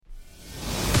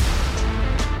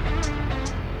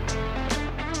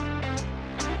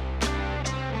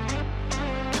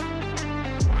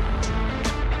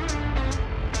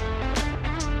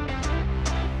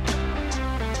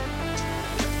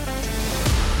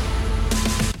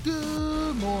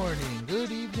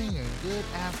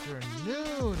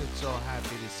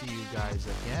happy to see you guys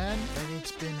again, and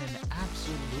it's been an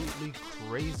absolutely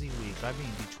crazy week. I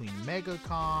mean, between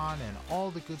Megacon and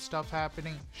all the good stuff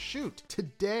happening, shoot,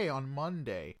 today on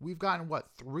Monday, we've gotten,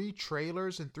 3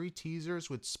 trailers and 3 teasers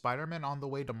with Spider-Man on the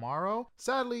way tomorrow?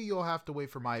 Sadly, you'll have to wait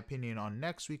for my opinion on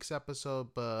next week's episode,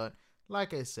 but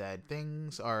like I said,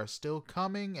 things are still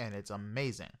coming and it's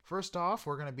amazing. First off,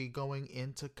 we're going to be going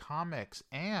into comics,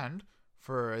 and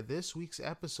for this week's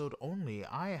episode only,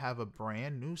 I have a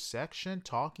brand new section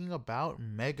talking about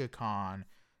Megacon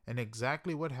and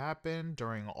exactly what happened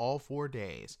during all 4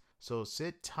 days. So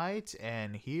sit tight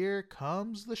and here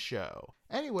comes the show.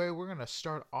 Anyway, we're going to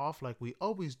start off like we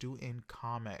always do in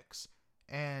comics.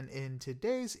 And in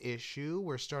today's issue,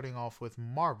 we're starting off with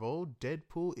Marvel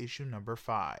Deadpool issue number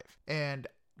 5. And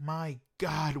my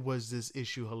God, was this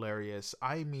issue hilarious.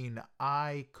 I mean,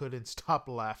 I couldn't stop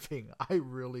laughing. I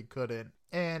really couldn't.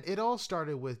 And it all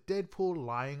started with Deadpool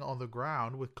lying on the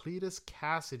ground with Cletus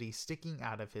Cassidy sticking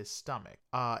out of his stomach.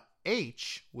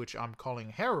 H, which I'm calling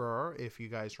Herrer, if you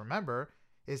guys remember,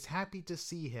 is happy to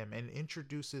see him and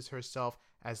introduces herself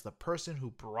as the person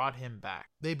who brought him back.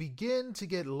 They begin to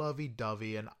get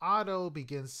lovey-dovey, and Otto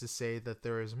begins to say that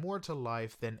there is more to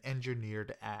life than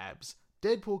engineered abs.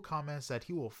 Deadpool comments that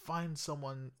he will find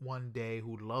someone one day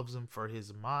who loves him for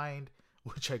his mind,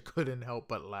 which I couldn't help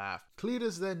but laugh.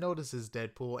 Cletus then notices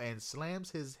Deadpool and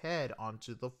slams his head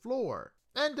onto the floor,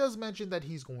 and does mention that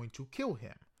he's going to kill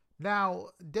him. Now,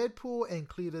 Deadpool and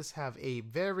Cletus have a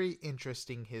very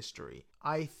interesting history.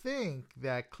 I think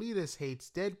that Cletus hates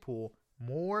Deadpool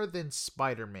more than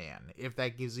Spider-Man, if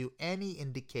that gives you any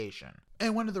indication.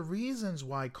 And one of the reasons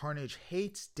why Carnage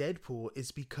hates Deadpool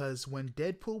is because when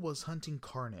Deadpool was hunting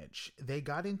Carnage, they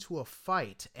got into a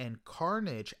fight and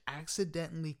Carnage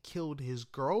accidentally killed his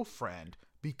girlfriend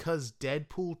because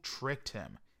Deadpool tricked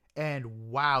him. And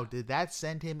wow, did that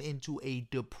send him into a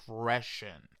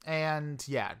depression. And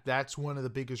yeah, that's one of the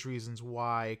biggest reasons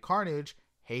why Carnage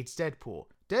hates Deadpool.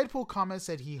 Deadpool comments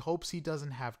that he hopes he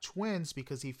doesn't have twins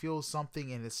because he feels something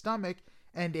in his stomach,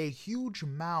 and a huge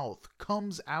mouth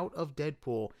comes out of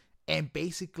Deadpool and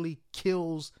basically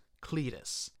kills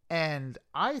Cletus. And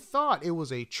I thought it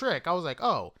was a trick. I was like,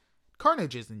 oh,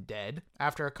 Carnage isn't dead.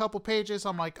 After a couple pages,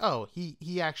 I'm like, oh,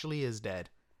 he actually is dead.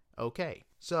 Okay.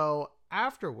 So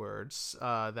afterwards,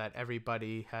 that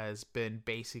everybody has been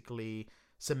basically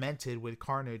cemented with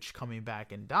Carnage coming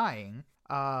back and dying,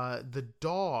 the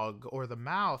dog or the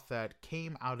mouth that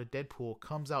came out of Deadpool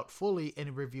comes out fully and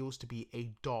it reveals to be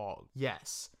a dog.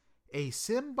 Yes, a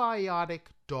symbiotic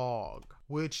dog,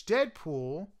 which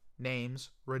Deadpool names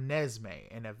Renesmee.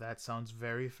 And if that sounds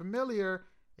very familiar,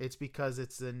 it's because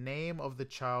it's the name of the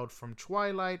child from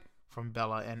Twilight, from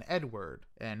Bella and Edward.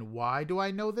 And why do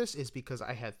I know this? Is because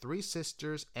I had 3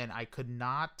 sisters and I could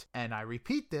not, and I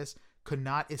repeat this, could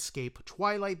not escape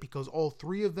Twilight because all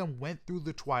 3 of them went through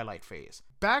the Twilight phase.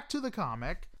 Back to the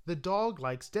comic, the dog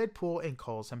likes Deadpool and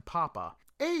calls him Papa.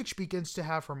 H begins to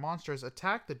have her monsters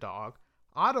attack the dog.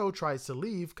 Otto tries to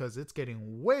leave because it's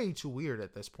getting way too weird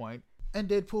at this point. And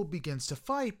Deadpool begins to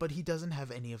fight, but he doesn't have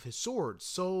any of his swords,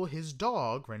 so his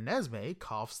dog, Renesmee,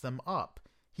 coughs them up.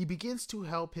 He begins to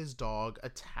help his dog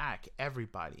attack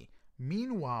everybody.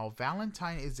 Meanwhile,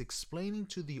 Valentine is explaining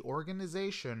to the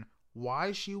organization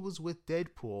why she was with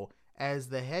Deadpool as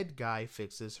the head guy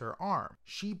fixes her arm.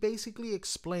 She basically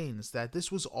explains that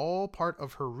this was all part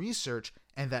of her research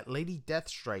and that Lady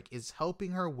Deathstrike is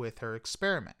helping her with her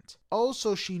experiment.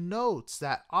 Also, she notes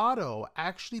that Otto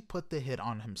actually put the hit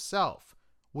on himself,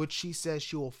 which she says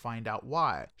she will find out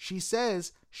why. She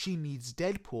says she needs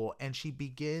Deadpool, and she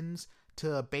begins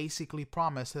to basically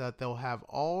promise that they'll have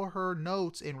all her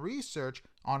notes and research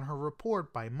on her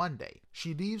report by Monday.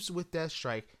 She leaves with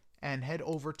Deathstrike and head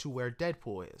over to where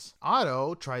Deadpool is.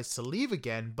 Otto tries to leave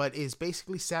again, but is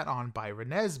basically sat on by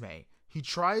Renesmee. He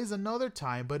tries another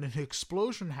time, but an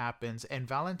explosion happens and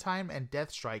Valentine and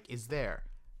Deathstrike is there.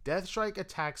 Deathstrike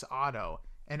attacks Otto,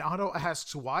 and Otto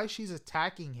asks why she's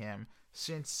attacking him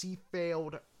since she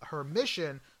failed her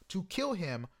mission to kill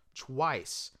him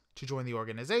twice to join the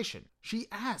organization. She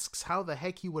asks how the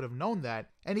heck he would have known that,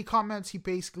 and he comments he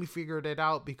basically figured it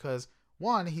out because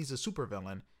 1, he's a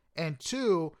supervillain, and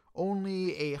 2,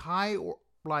 only a high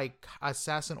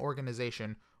assassin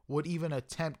organization would even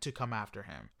attempt to come after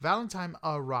him. Valentine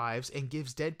arrives and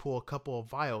gives Deadpool a couple of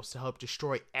vials to help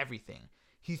destroy everything.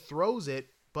 He throws it,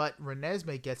 but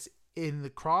Renesmee gets in the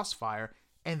crossfire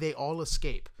and they all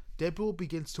escape. Deadpool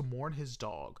begins to mourn his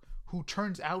dog, who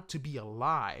turns out to be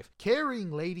alive,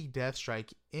 carrying Lady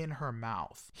Deathstrike in her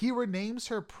mouth. He renames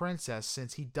her Princess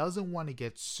since he doesn't want to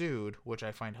get sued, which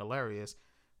I find hilarious.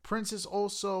 Princess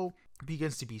also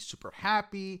begins to be super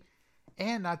happy,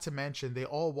 And not to mention, they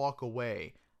all walk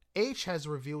away. H has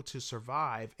revealed to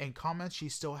survive and comments she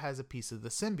still has a piece of the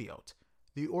symbiote.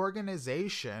 The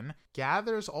organization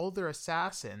gathers all their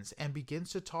assassins and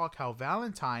begins to talk how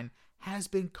Valentine has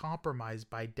been compromised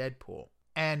by Deadpool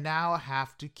and now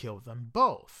have to kill them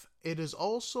both. It is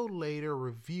also later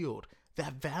revealed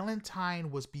that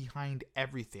Valentine was behind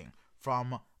everything,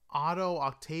 from Otto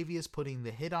Octavius putting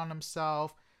the hit on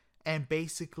himself, and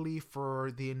basically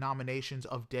for the nominations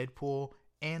of Deadpool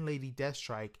and Lady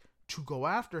Deathstrike to go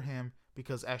after him,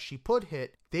 because as she put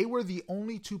it, they were the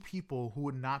only two people who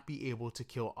would not be able to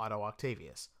kill Otto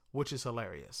Octavius, which is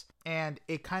hilarious. And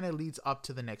it kind of leads up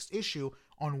to the next issue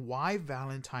on why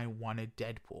Valentine wanted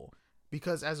Deadpool.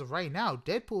 Because as of right now,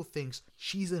 Deadpool thinks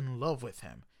she's in love with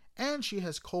him, and she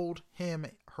has called him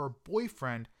her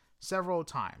boyfriend several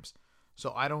times.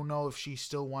 So I don't know if she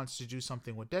still wants to do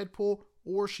something with Deadpool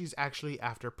or she's actually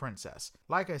after Princess.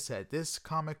 Like I said, this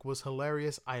comic was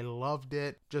hilarious. I loved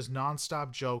it. Just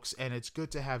nonstop jokes, and it's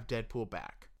good to have Deadpool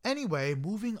back. Anyway,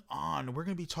 moving on, we're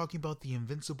going to be talking about the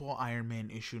Invincible Iron Man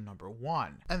issue number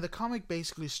 1. And the comic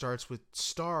basically starts with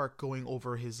Stark going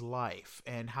over his life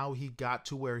and how he got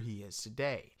to where he is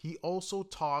today. He also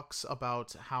talks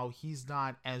about how he's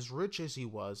not as rich as he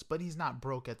was, but he's not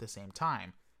broke at the same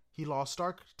time. He lost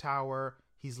Stark Tower,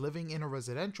 he's living in a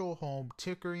residential home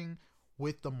tinkering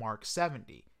with the Mark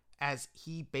 70. As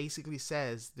he basically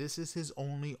says, this is his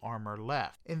only armor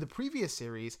left. In the previous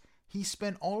series, he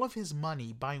spent all of his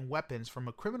money buying weapons from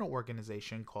a criminal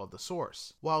organization called The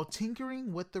Source. While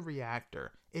tinkering with the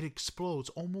reactor, it explodes,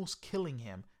 almost killing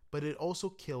him, but it also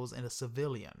kills a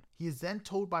civilian. He is then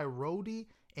told by Rhodey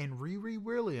and Riri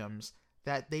Williams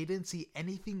that they didn't see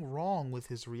anything wrong with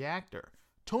his reactor.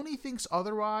 Tony thinks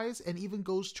otherwise and even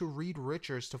goes to Reed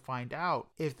Richards to find out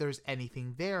if there's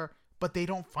anything there, but they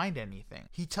don't find anything.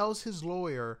 He tells his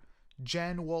lawyer,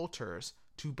 Jen Walters,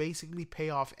 to basically pay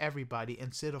off everybody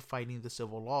instead of fighting the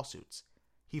civil lawsuits.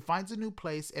 He finds a new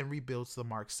place and rebuilds the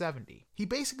Mark 70. He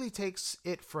basically takes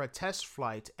it for a test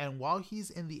flight, and while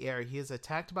he's in the air, he is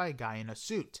attacked by a guy in a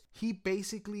suit. He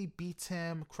basically beats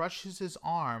him, crushes his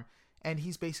arm, and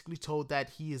he's basically told that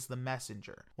he is the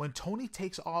messenger. When Tony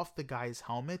takes off the guy's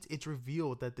helmet, it's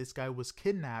revealed that this guy was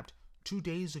kidnapped 2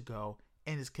 days ago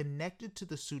and is connected to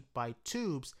the suit by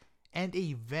tubes and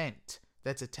a vent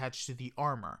that's attached to the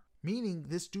armor. Meaning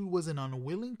this dude was an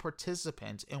unwilling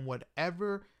participant in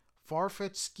whatever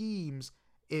far-fetched schemes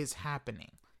is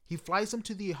happening. He flies him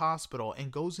to the hospital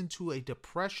and goes into a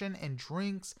depression and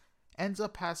drinks, ends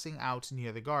up passing out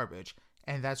near the garbage,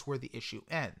 and that's where the issue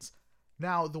ends.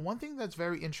 Now, the one thing that's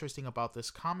very interesting about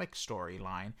this comic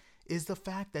storyline is the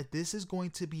fact that this is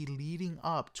going to be leading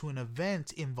up to an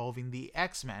event involving the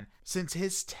X-Men. Since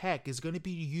his tech is going to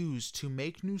be used to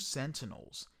make new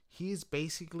Sentinels, he is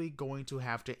basically going to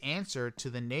have to answer to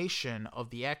the nation of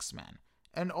the X-Men,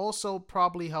 and also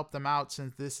probably help them out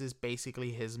since this is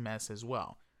basically his mess as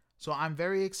well. So I'm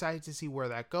very excited to see where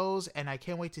that goes, and I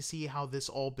can't wait to see how this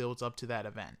all builds up to that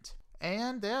event.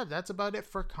 And yeah, that's about it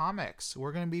for comics.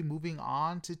 We're going to be moving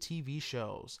on to TV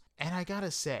shows. And I gotta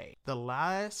say, the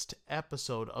last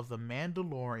episode of The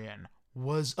Mandalorian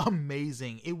was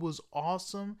amazing. It was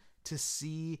awesome to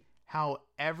see how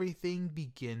everything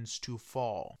begins to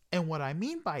fall. And what I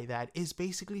mean by that is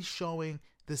basically showing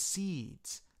the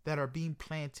seeds that are being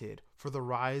planted for the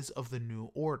rise of the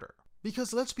New Order.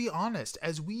 Because let's be honest,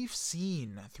 as we've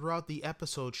seen throughout the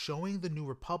episode showing the New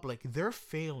Republic, they're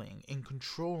failing in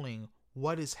controlling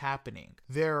what is happening.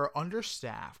 They're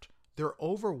understaffed, they're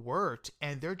overworked,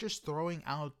 and they're just throwing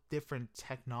out different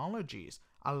technologies,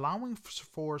 allowing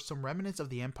for some remnants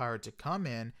of the Empire to come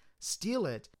in, steal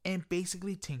it, and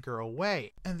basically tinker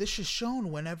away. And this is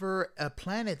shown whenever a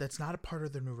planet that's not a part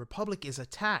of the New Republic is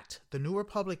attacked. The New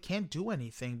Republic can't do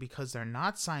anything because they're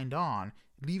not signed on,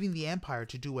 leaving the Empire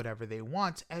to do whatever they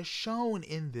want, as shown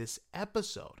in this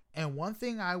episode. And one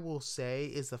thing I will say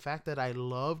is the fact that I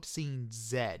loved seeing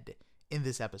Zed in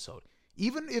this episode,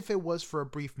 even if it was for a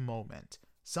brief moment.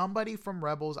 Somebody from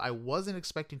Rebels I wasn't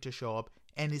expecting to show up,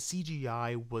 and his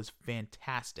CGI was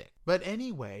fantastic. But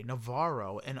anyway,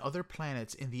 Navarro and other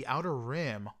planets in the Outer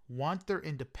Rim want their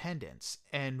independence,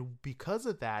 and because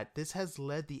of that, this has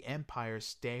led the Empire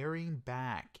staring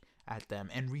back at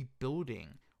them and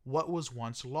rebuilding what was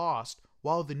once lost,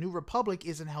 while the New Republic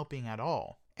isn't helping at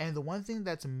all. And the one thing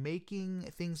that's making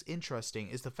things interesting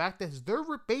is the fact that they're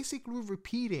basically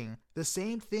repeating the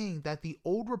same thing that the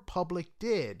Old Republic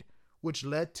did, which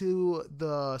led to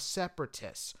the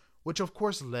Separatists, which of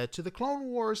course led to the Clone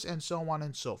Wars, and so on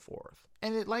and so forth.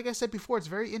 And like I said before, it's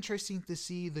very interesting to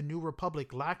see the New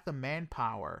Republic lack the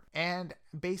manpower and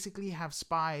basically have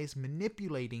spies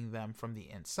manipulating them from the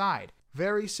inside.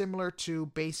 Very similar to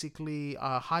basically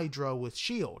Hydra with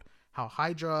S.H.I.E.L.D. How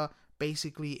Hydra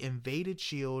basically invaded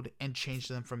S.H.I.E.L.D. and changed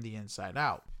them from the inside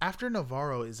out. After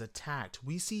Navarro is attacked,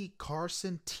 we see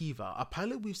Carson Teva, a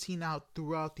pilot we've seen out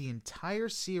throughout the entire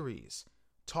series,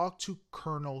 talk to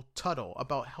Colonel Tuttle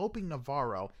about helping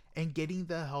Navarro and getting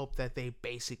the help that they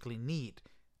basically need.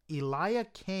 Elia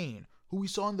Kane, who we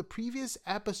saw in the previous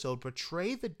episode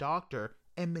betray the Doctor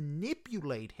and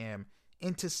manipulate him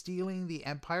into stealing the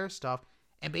Empire stuff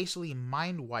and basically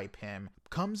mind wipe him,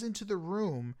 comes into the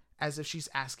room as if she's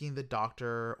asking the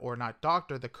Doctor, or not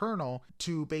Doctor, the Colonel,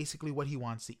 to basically what he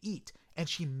wants to eat. And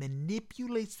she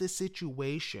manipulates the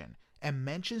situation and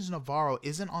mentions Navarro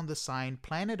isn't on the signed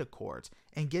planet accords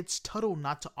and gets Tuttle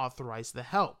not to authorize the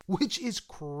help, which is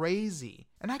crazy.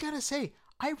 And I gotta say,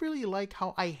 I really like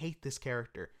how I hate this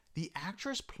character. The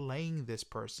actress playing this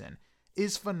person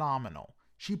is phenomenal.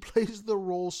 She plays the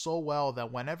role so well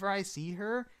that whenever I see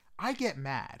her, I get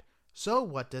mad. So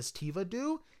what does Teva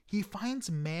do? He finds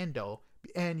Mando,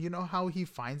 and you know how he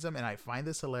finds him, and I find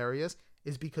this hilarious,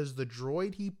 is because the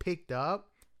droid he picked up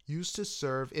used to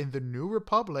serve in the New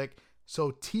Republic,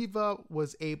 so Teva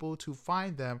was able to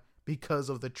find them because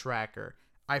of the tracker.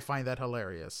 I find that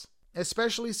hilarious.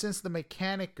 Especially since the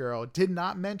mechanic girl did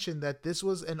not mention that this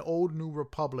was an old New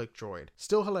Republic droid.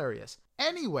 Still hilarious.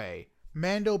 Anyway,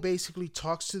 Mando basically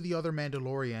talks to the other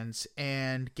Mandalorians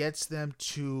and gets them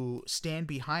to stand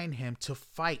behind him to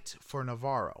fight for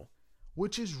Navarro,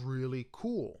 which is really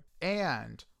cool.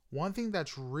 And one thing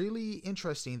that's really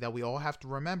interesting that we all have to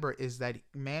remember is that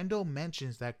Mando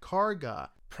mentions that Karga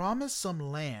promised some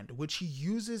land, which he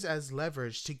uses as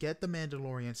leverage to get the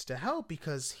Mandalorians to help,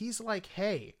 because he's like,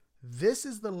 hey, this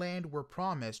is the land we're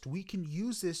promised. We can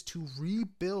use this to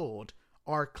rebuild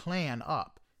our clan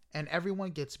up. And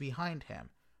everyone gets behind him.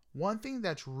 One thing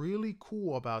that's really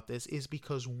cool about this is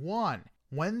because, one,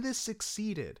 when this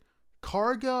succeeded,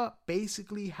 Karga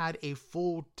basically had a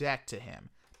full deck to him.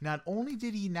 Not only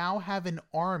did he now have an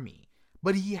army,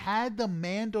 but he had the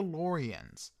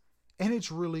Mandalorians. And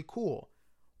it's really cool.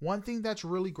 One thing that's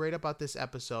really great about this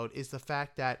episode is the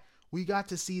fact that we got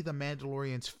to see the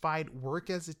Mandalorians fight, work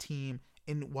as a team,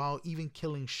 and while even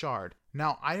killing Shard.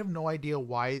 Now, I have no idea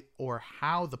why or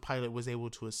how the pilot was able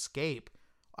to escape.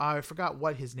 I forgot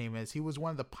what his name is. He was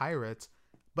one of the pirates,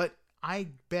 but I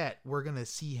bet we're going to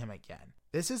see him again.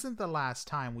 This isn't the last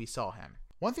time we saw him.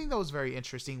 One thing that was very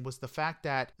interesting was the fact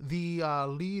that the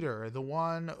leader, the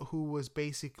one who was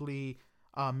basically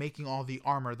making all the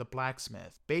armor, the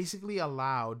blacksmith, basically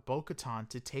allowed Bo-Katan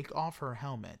to take off her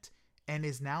helmet and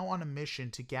is now on a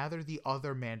mission to gather the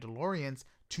other Mandalorians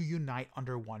to unite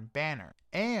under one banner.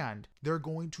 And they're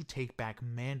going to take back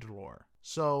Mandalore.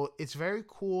 So it's very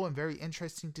cool and very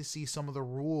interesting to see some of the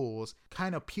rules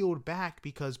kind of peeled back,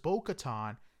 because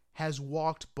Bo-Katan has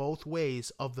walked both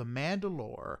ways of the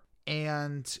Mandalore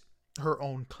and her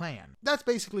own clan. That's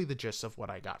basically the gist of what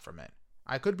I got from it.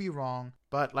 I could be wrong,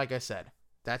 but like I said,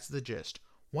 that's the gist.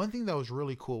 One thing that was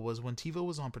really cool was when Teva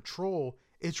was on patrol,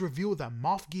 it's revealed that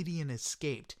Moff Gideon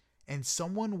escaped and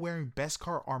someone wearing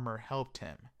Beskar armor helped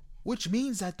him. Which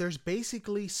means that there's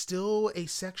basically still a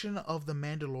section of the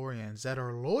Mandalorians that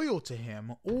are loyal to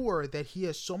him, or that he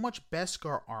has so much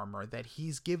Beskar armor that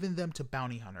he's given them to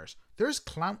bounty hunters. There's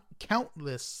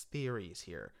countless theories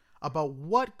here about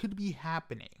what could be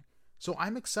happening. So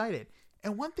I'm excited.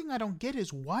 And one thing I don't get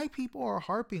is why people are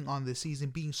harping on this season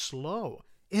being slow.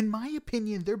 In my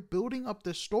opinion, they're building up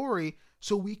the story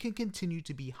so we can continue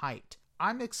to be hyped.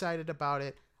 I'm excited about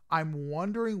it. I'm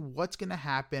wondering what's going to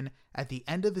happen at the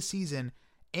end of the season,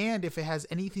 and if it has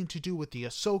anything to do with the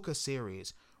Ahsoka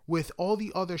series, with all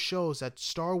the other shows that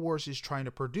Star Wars is trying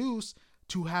to produce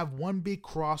to have one big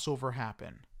crossover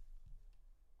happen.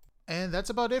 And that's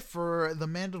about it for the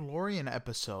Mandalorian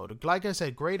episode. Like I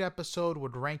said, great episode,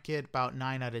 would rank it about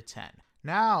 9 out of 10.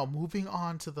 Now, moving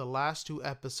on to the last two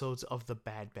episodes of The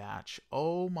Bad Batch.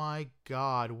 Oh my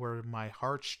god, were my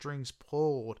heartstrings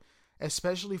pulled.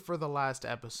 Especially for the last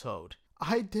episode.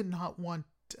 I did not want,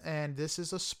 and this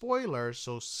is a spoiler,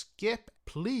 so skip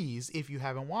please if you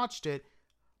haven't watched it,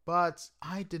 but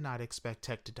I did not expect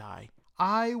Tech to die.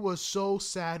 I was so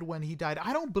sad when he died.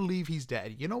 I don't believe he's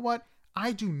dead. You know what?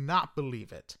 I do not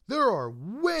believe it. There are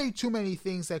way too many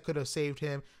things that could have saved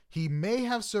him. He may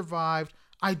have survived.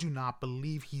 I do not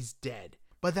believe he's dead.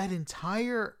 But that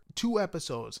entire 2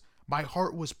 episodes, my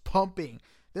heart was pumping.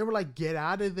 They were like, get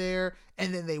out of there.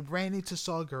 And then they ran into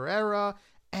Saw Gerrera.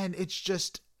 And it's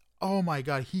just, oh my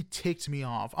god, he ticked me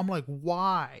off. I'm like,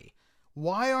 why?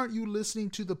 Why aren't you listening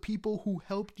to the people who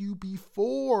helped you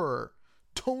before?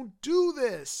 Don't do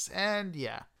this. And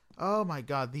yeah, Oh my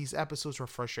god, these episodes were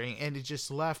frustrating, and it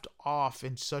just left off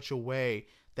in such a way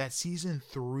that season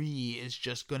 3 is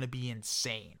just gonna be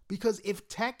insane. Because if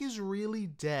Tech is really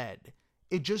dead,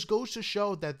 it just goes to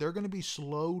show that they're gonna be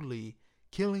slowly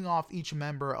killing off each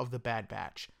member of the Bad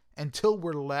Batch until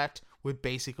we're left with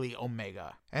basically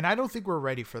Omega. And I don't think we're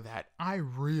ready for that. I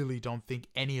really don't think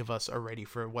any of us are ready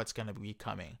for what's gonna be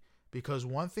coming. Because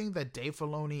one thing that Dave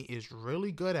Filoni is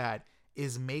really good at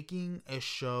is making a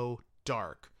show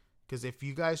dark. Because if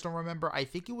you guys don't remember, I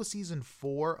think it was season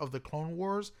 4 of the Clone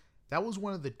Wars. That was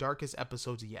one of the darkest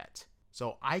episodes yet.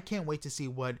 So I can't wait to see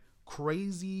what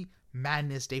crazy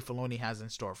madness Dave Filoni has in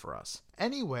store for us.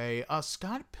 Anyway,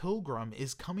 Scott Pilgrim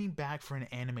is coming back for an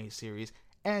anime series.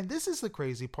 And this is the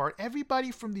crazy part.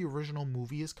 Everybody from the original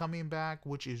movie is coming back,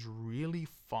 which is really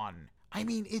fun. I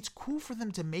mean, it's cool for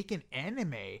them to make an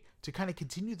anime to kind of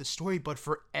continue the story, but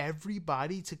for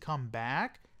everybody to come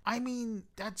back, I mean,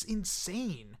 that's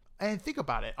insane. And think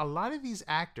about it, a lot of these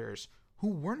actors who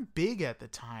weren't big at the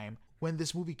time when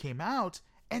this movie came out,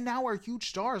 and now are huge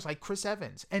stars like Chris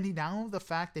Evans. And now the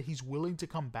fact that he's willing to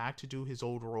come back to do his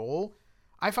old role,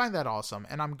 I find that awesome.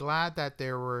 And I'm glad that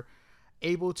they were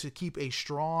able to keep a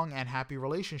strong and happy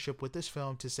relationship with this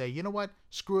film to say, you know what,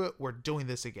 screw it, we're doing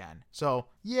this again. So,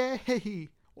 yay!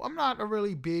 Well, I'm not a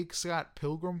really big Scott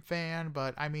Pilgrim fan,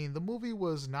 but I mean, the movie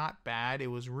was not bad. It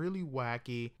was really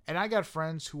wacky. And I got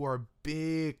friends who are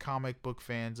big comic book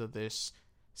fans of this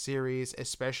series,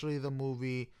 especially the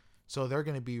movie. So they're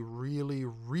going to be really,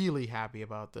 really happy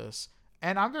about this.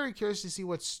 And I'm very curious to see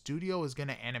what studio is going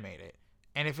to animate it.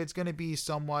 And if it's going to be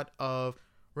somewhat of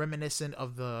reminiscent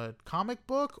of the comic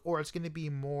book, or it's going to be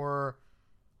more,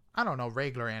 I don't know,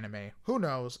 regular anime. Who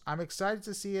knows? I'm excited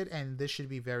to see it, and this should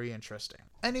be very interesting.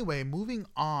 Anyway, moving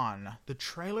on. The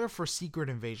trailer for Secret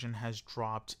Invasion has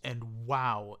dropped, and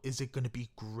wow, is it going to be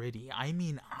gritty. I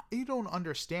mean, I don't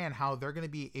understand how they're going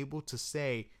to be able to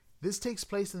say this takes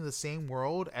place in the same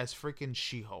world as freaking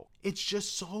She-Hulk. It's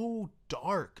just so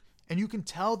dark, and you can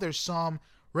tell there's some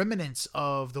remnants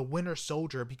of the Winter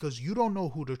Soldier because you don't know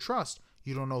who to trust.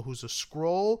 You don't know who's a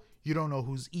Skrull, you don't know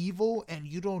who's evil, and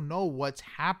you don't know what's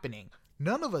happening.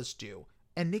 None of us do.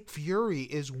 And Nick Fury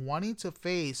is wanting to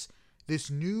face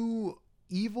this new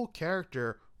evil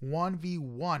character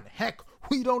 1v1. Heck,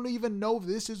 we don't even know if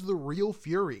this is the real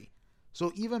Fury.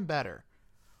 So even better.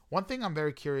 One thing I'm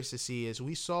very curious to see is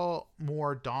we saw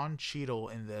more Don Cheadle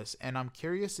in this, and I'm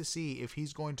curious to see if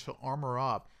he's going to armor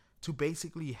up to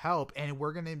basically help, and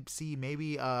we're going to see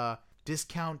maybe a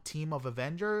discount team of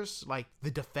Avengers, like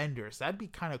the Defenders. That'd be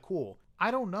kind of cool.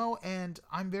 I don't know, and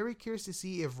I'm very curious to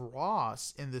see if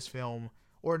Ross in this film,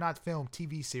 or not film,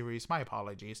 TV series, my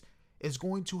apologies, is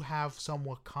going to have some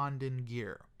Wakandan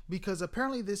gear. Because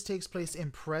apparently this takes place in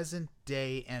present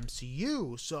day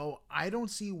MCU, so I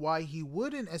don't see why he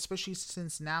wouldn't, especially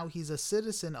since now he's a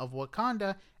citizen of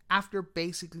Wakanda after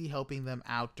basically helping them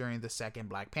out during the second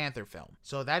Black Panther film.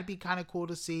 So that'd be kind of cool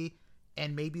to see.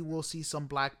 And maybe we'll see some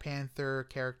Black Panther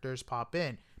characters pop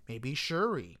in. Maybe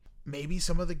Shuri. Maybe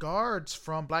some of the guards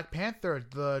from Black Panther,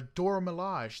 the Dora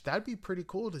Milaje. That'd be pretty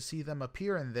cool to see them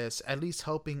appear in this, at least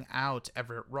helping out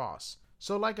Everett Ross.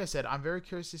 So like I said, I'm very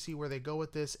curious to see where they go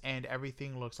with this, and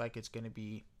everything looks like it's going to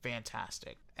be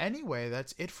fantastic. Anyway,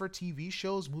 that's it for TV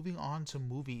shows. Moving on to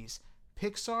movies.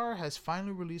 Pixar has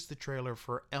finally released the trailer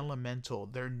for Elemental,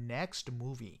 their next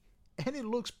movie. And it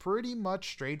looks pretty much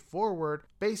straightforward,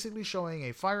 basically showing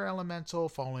a fire elemental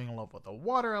falling in love with a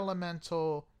water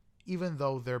elemental, even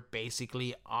though they're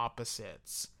basically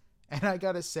opposites. And I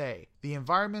gotta say, the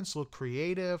environments look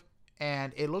creative,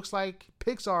 and it looks like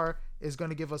Pixar is going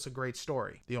to give us a great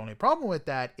story. The only problem with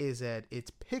that is that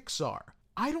it's Pixar.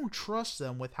 I don't trust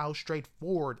them with how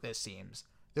straightforward this seems.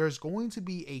 There's going to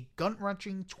be a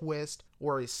gut-wrenching twist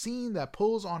or a scene that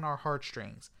pulls on our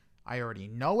heartstrings. I already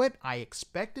know it, I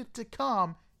expect it to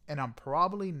come, and I'm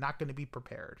probably not going to be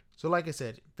prepared. So like I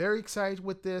said, very excited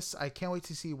with this. I can't wait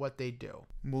to see what they do.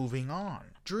 Moving on.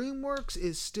 DreamWorks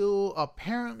is still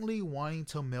apparently wanting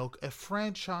to milk a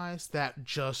franchise that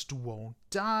just won't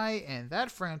die, and that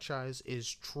franchise is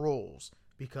Trolls.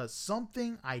 Because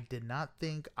something I did not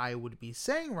think I would be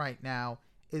saying right now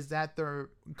is that they're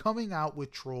coming out with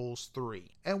Trolls 3.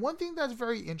 And one thing that's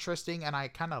very interesting, and I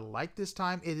kind of like this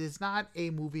time, it is not a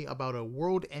movie about a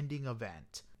world-ending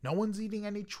event. No one's eating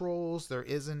any trolls, there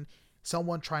isn't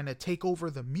someone trying to take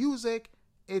over the music.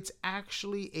 It's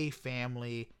actually a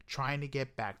family trying to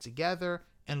get back together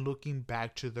and looking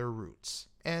back to their roots.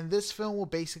 And this film will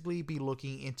basically be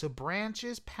looking into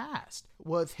Branch's past,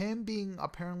 with him being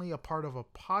apparently a part of a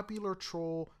popular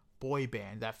troll boy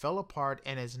band that fell apart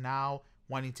and is now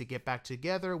wanting to get back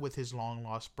together with his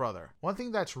long-lost brother. One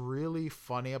thing that's really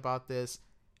funny about this,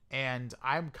 and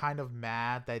I'm kind of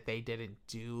mad that they didn't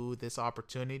do this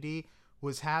opportunity,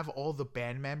 was have all the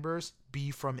band members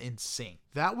be from NSYNC.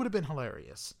 That would have been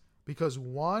hilarious. Because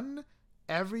one,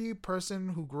 every person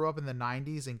who grew up in the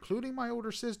 90s, including my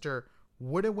older sister,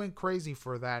 would have went crazy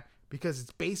for that, because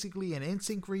it's basically an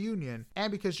NSYNC reunion,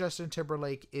 and because Justin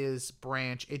Timberlake is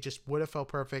Branch, it just would have felt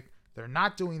perfect. They're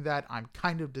not doing that. I'm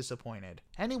kind of disappointed.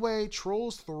 Anyway,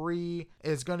 Trolls 3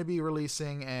 is going to be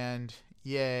releasing, and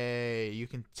yay, you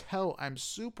can tell I'm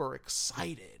super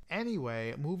excited.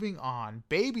 Anyway, moving on,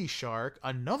 Baby Shark,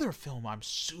 another film I'm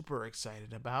super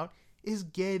excited about, is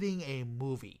getting a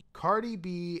movie. Cardi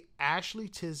B, Ashley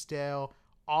Tisdale,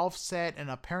 Offset, and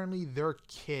apparently their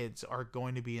kids are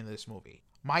going to be in this movie.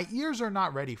 My ears are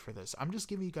not ready for this. I'm just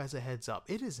giving you guys a heads up.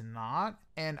 It is not,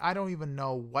 and I don't even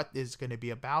know what it's going to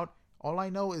be about. All I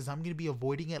know is I'm going to be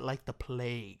avoiding it like the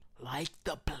plague. Like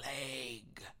the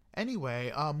plague.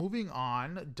 Anyway, moving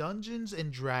on, Dungeons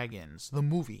and Dragons, the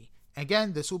movie.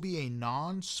 Again, this will be a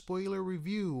non-spoiler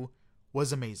review,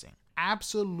 was amazing.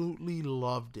 Absolutely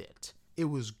loved it. It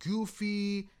was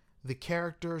goofy. The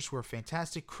characters were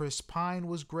fantastic. Chris Pine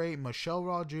was great. Michelle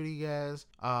Rodriguez,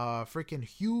 freaking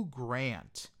Hugh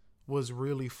Grant was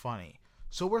really funny.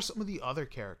 So were some of the other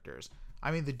characters. I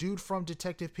mean, the dude from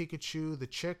Detective Pikachu, the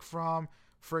chick from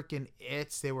freaking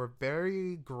It, they were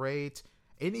very great.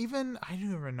 And even, I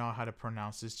don't even know how to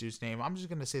pronounce this dude's name. I'm just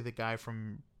going to say the guy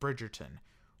from Bridgerton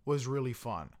was really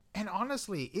fun. And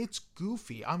honestly, it's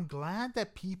goofy. I'm glad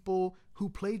that people who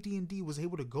play D&D was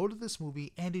able to go to this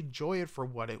movie and enjoy it for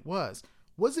what it was.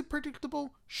 Was it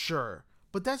predictable? Sure.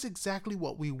 But that's exactly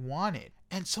what we wanted.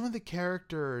 And some of the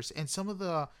characters and some of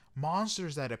the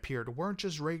monsters that appeared weren't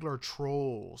just regular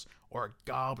trolls or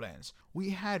goblins.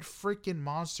 We had freaking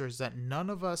monsters that none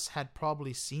of us had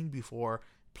probably seen before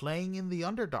playing in the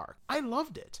Underdark. I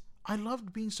loved it. I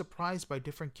loved being surprised by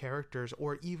different characters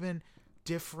or even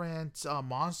different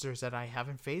monsters that I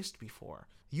haven't faced before.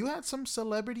 You had some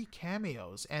celebrity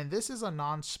cameos, and this is a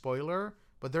non-spoiler,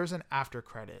 but there's an after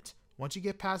credit. Once you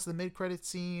get past the mid-credit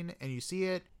scene and you see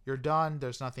it, you're done.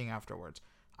 There's nothing afterwards.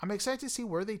 I'm excited to see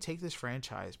where they take this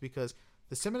franchise, because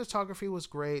the cinematography was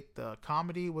great, the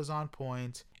comedy was on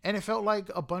point, and it felt like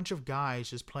a bunch of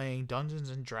guys just playing Dungeons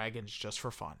and Dragons just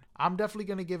for fun. I'm definitely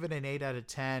going to give it an 8 out of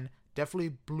 10.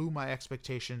 Definitely blew my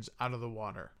expectations out of the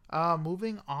water.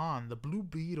 Moving on, the Blue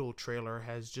Beetle trailer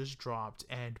has just dropped,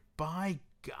 and by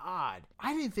God,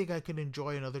 I didn't think I could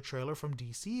enjoy another trailer from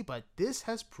DC, but this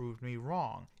has proved me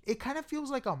wrong. It kind of feels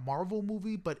like a Marvel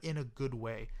movie, but in a good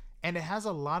way. And it has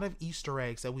a lot of Easter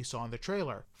eggs that we saw in the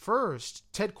trailer. First,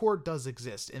 Ted Kord does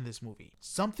exist in this movie.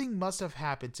 Something must have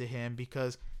happened to him,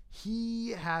 because he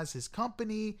has his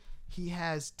company, he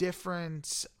has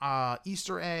different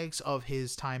Easter eggs of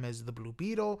his time as the Blue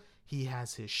Beetle, he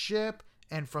has his ship,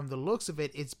 and from the looks of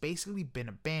it, it's basically been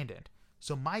abandoned.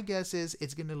 So my guess is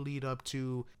it's going to lead up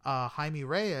to Jaime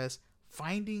Reyes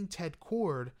finding Ted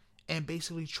Kord and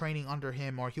basically training under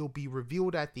him, or he'll be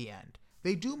revealed at the end.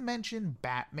 They do mention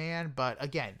Batman, but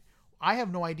again, I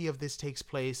have no idea if this takes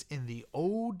place in the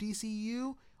old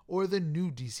DCU or the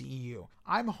new DCEU.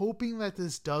 I'm hoping that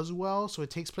this does well, so it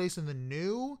takes place in the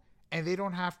new, and they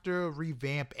don't have to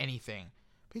revamp anything,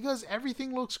 because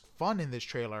everything looks fun in this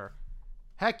trailer.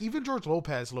 Heck, even George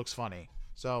Lopez looks funny,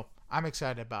 so I'm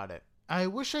excited about it. I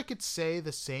wish I could say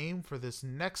the same for this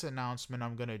next announcement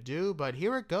I'm gonna do, but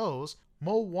here it goes.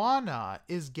 Moana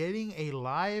is getting a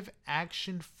live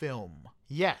action film.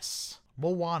 Yes,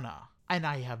 Moana. And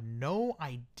I have no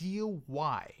idea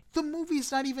why. The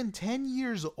movie's not even 10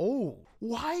 years old.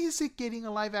 Why is it getting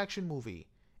a live action movie?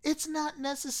 It's not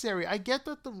necessary. I get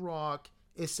that The Rock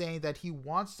is saying that he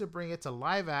wants to bring it to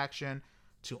live action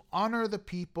to honor the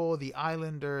people, the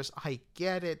islanders. I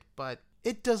get it, but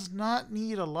it does not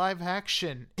need a live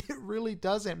action. It really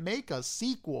doesn't. Make a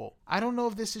sequel. I don't know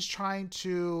if this is trying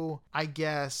to, I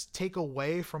guess, take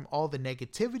away from all the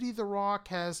negativity The Rock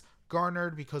has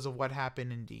garnered because of what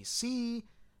happened in DC.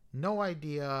 No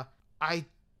idea. I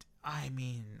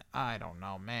mean, I don't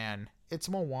know, man. It's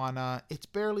Moana. It's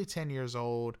barely 10 years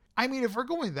old. I mean, if we're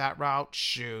going that route,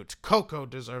 shoot, Coco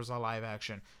deserves a live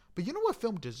action. But you know what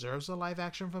film deserves a live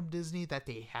action from Disney that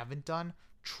they haven't done?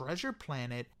 Treasure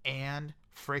Planet and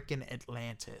freaking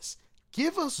Atlantis.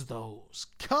 Give us those.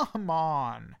 Come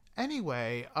on.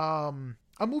 Anyway, a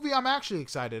movie I'm actually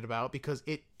excited about because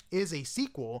it is a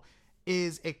sequel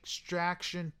is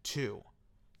Extraction 2.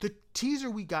 The teaser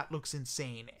we got looks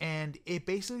insane, and it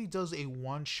basically does a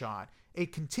one shot, a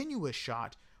continuous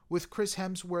shot, with Chris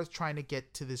Hemsworth trying to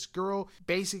get to this girl.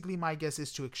 Basically, my guess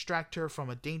is to extract her from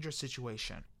a dangerous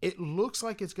situation. It looks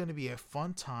like it's going to be a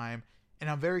fun time, and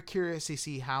I'm very curious to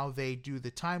see how they do the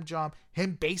time jump,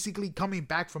 him basically coming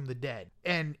back from the dead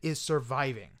and is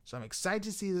surviving. So I'm excited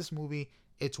to see this movie.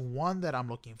 It's one that I'm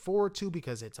looking forward to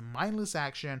because it's mindless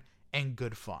action and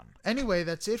good fun. Anyway,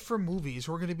 that's it for movies.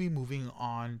 We're going to be moving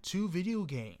on to video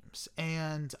games.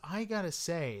 And I gotta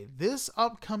say, this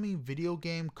upcoming video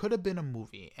game could have been a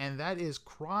movie, and that is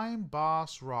Crime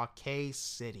Boss Rocket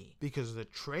City, because the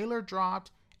trailer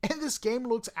dropped and this game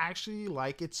looks actually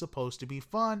like it's supposed to be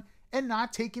fun and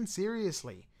not taken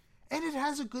seriously. And it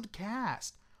has a good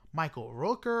cast. Michael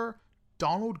Rooker,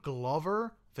 Donald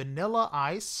Glover, Vanilla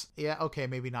Ice. Yeah, okay,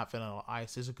 maybe not Vanilla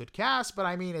Ice is a good cast, but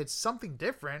I mean, it's something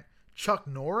different. Chuck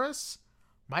Norris,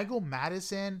 Michael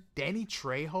Madison, Danny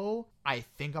Trejo, I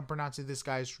think I'm pronouncing this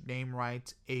guy's name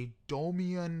right,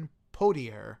 Adomian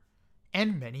Potier,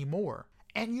 and many more.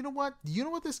 And you know what? You know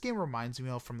what this game reminds me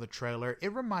of from the trailer?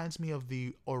 It reminds me of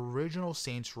the original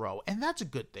Saints Row, and that's a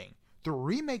good thing. The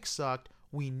remake sucked.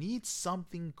 We need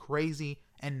something crazy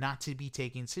and not to be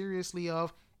taken seriously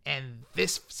of, and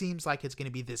this seems like it's going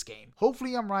to be this game.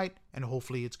 Hopefully I'm right, and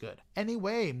hopefully it's good.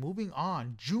 Anyway, moving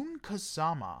on, Jun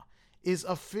Kazama is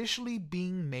officially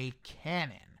being made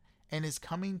canon and is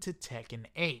coming to Tekken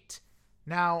 8.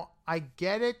 Now, I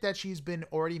get it that she's been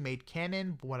already made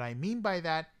canon, but what I mean by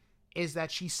that is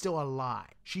that she's still alive.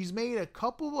 She's made a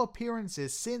couple of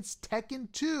appearances since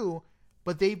Tekken 2,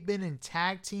 but they've been in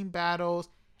tag team battles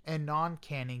and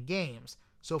non-canon games.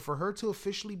 So for her to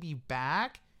officially be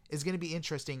back is going to be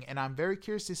interesting, and I'm very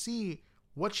curious to see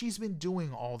what she's been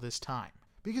doing all this time.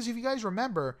 Because if you guys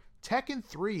remember, Tekken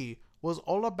 3 was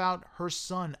all about her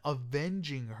son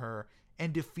avenging her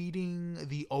and defeating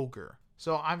the ogre.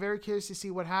 So I'm very curious to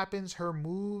see what happens. Her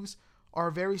moves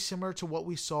are very similar to what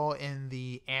we saw in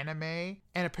the anime,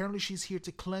 and apparently she's here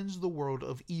to cleanse the world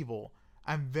of evil.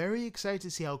 I'm very excited to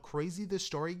see how crazy this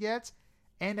story gets,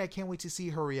 and I can't wait to see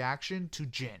her reaction to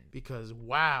Jin, because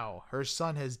wow, her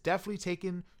son has definitely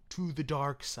taken to the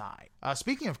dark side.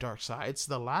 Speaking of dark sides,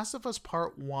 The Last of Us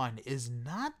Part 1 is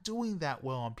not doing that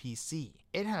well on PC.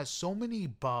 It has so many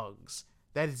bugs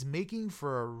that it's making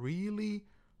for a really,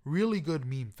 really good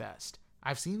meme fest.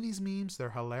 I've seen these memes, they're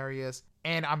hilarious,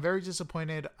 and I'm very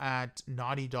disappointed at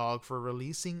Naughty Dog for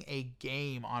releasing a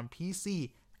game on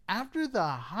PC after the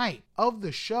hype of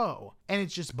the show, and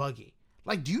it's just buggy.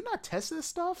 Like, do you not test this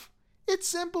stuff? It's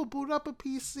simple, boot up a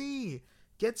PC,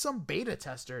 get some beta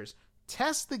testers,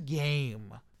 test the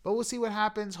game. But we'll see what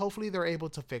happens. Hopefully they're able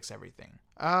to fix everything.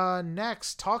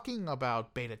 Next, talking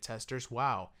about beta testers,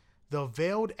 wow. The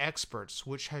Veiled Experts,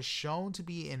 which has shown to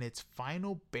be in its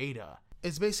final beta,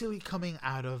 is basically coming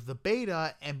out of the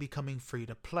beta and becoming free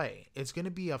to play. It's going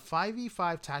to be a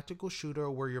 5v5 tactical shooter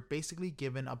where you're basically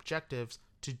given objectives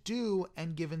to do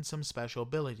and given some special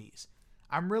abilities.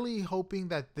 I'm really hoping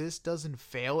that this doesn't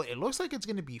fail. It looks like it's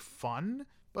going to be fun,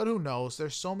 but who knows?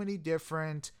 There's so many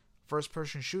different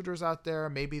first-person shooters out there.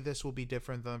 Maybe this will be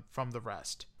different from the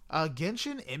rest.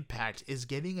 Genshin Impact is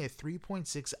getting a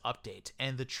 3.6 update,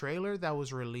 and the trailer that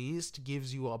was released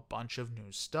gives you a bunch of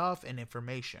new stuff and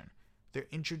information. They're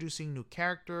introducing new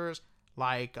characters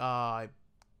like, God,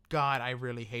 I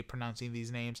really hate pronouncing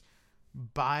these names,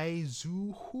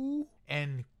 Baizuhu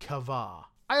and Kava.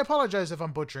 I apologize if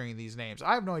I'm butchering these names.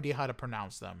 I have no idea how to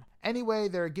pronounce them. Anyway,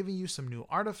 they're giving you some new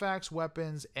artifacts,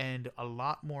 weapons, and a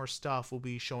lot more stuff will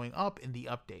be showing up in the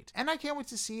update. And I can't wait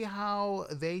to see how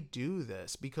they do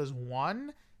this because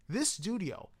one, this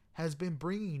studio has been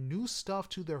bringing new stuff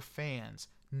to their fans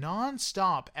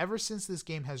non-stop ever since this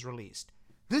game has released.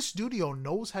 This studio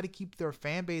knows how to keep their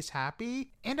fan base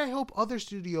happy, and I hope other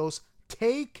studios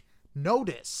take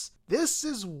notice. This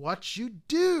is what you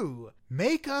do.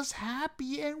 Make us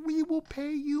happy and we will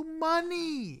pay you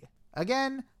money.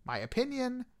 Again, my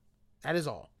opinion, that is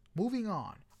all. Moving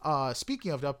on.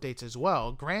 Speaking of updates as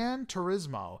well, Gran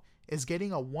Turismo is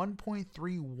getting a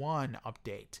 1.31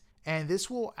 update. And this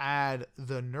will add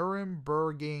the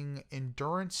Nürburgring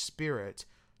Endurance Spirit,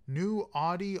 new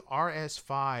Audi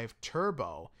RS5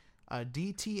 Turbo, a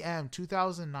DTM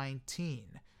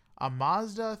 2019, a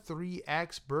Mazda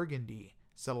 3X Burgundy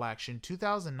Selection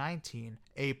 2019,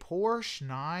 a Porsche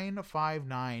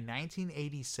 959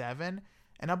 1987,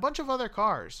 and a bunch of other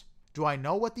cars. Do I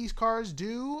know what these cars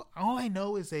do? All I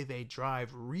know is that they drive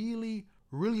really,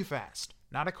 really fast.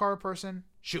 Not a car person?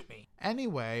 Shoot me.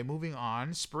 Anyway, moving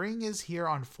on. Spring is here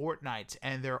on Fortnite,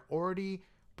 and they're already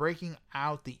breaking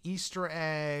out the Easter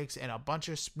eggs and a bunch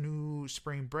of new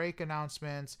spring break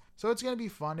announcements. So it's going to be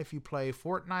fun if you play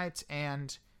Fortnite,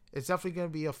 and it's definitely going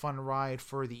to be a fun ride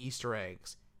for the Easter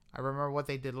eggs. I remember what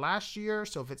they did last year,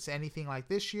 so if it's anything like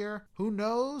this year, who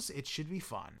knows? It should be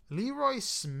fun. Leroy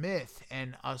Smith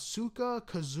and Asuka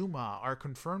Kazuma are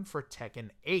confirmed for Tekken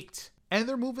 8. And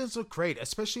their movements look great,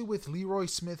 especially with Leroy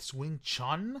Smith's Wing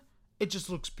Chun. It just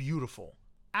looks beautiful.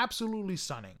 Absolutely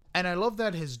stunning. And I love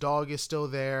that his dog is still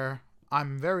there.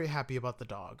 I'm very happy about the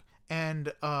dog.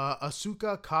 And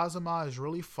Asuka Kazuma is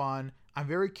really fun. I'm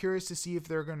very curious to see if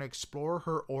they're going to explore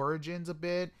her origins a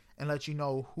bit and let you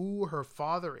know who her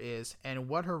father is and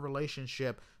what her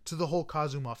relationship to the whole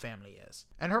Kazuma family is.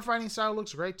 And her fighting style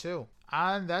looks great too.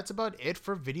 And that's about it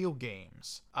for video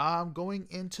games. I'm going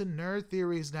into nerd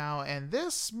theories now, and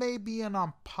this may be an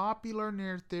unpopular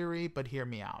nerd theory, but hear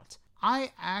me out.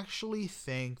 I actually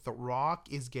think The Rock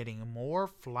is getting more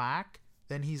flack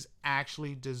than he's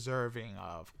actually deserving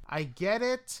of. I get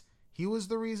it. He was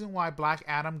the reason why Black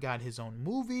Adam got his own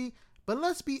movie, but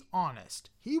let's be honest,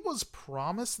 he was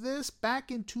promised this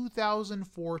back in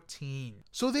 2014.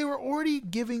 So they were already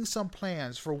giving some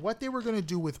plans for what they were going to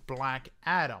do with Black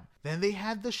Adam. Then they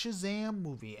had the Shazam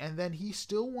movie, and then he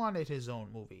still wanted his own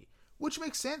movie. Which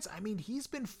makes sense. I mean, he's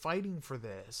been fighting for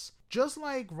this. Just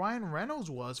like Ryan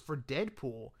Reynolds was for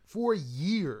Deadpool for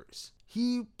years.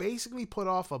 He basically put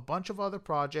off a bunch of other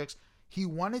projects. He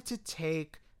wanted to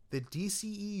take the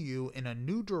DCEU in a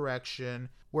new direction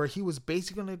where he was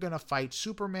basically going to fight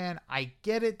Superman. I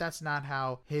get it. That's not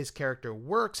how his character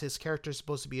works. His character is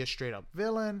supposed to be a straight up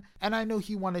villain. And I know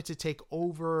he wanted to take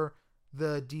over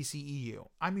the DCEU.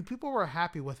 I mean, people were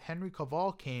happy when Henry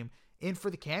Cavill came in for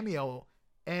the cameo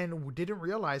and didn't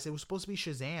realize it was supposed to be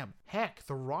Shazam. Heck,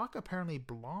 The Rock apparently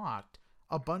blocked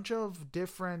a bunch of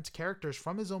different characters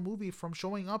from his own movie from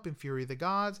showing up in Fury of the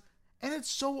Gods. And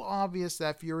it's so obvious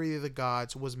that Fury of the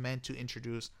Gods was meant to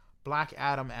introduce Black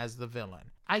Adam as the villain.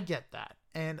 I get that.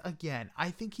 And again, I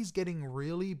think he's getting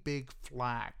really big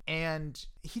flack. And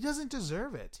he doesn't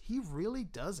deserve it. He really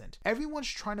doesn't. Everyone's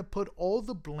trying to put all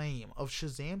the blame of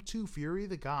Shazam 2 Fury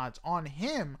of the Gods on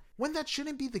him when that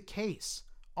shouldn't be the case.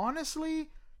 Honestly,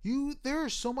 there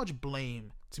is so much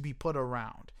blame to be put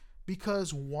around.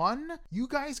 Because one, you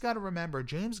guys got to remember,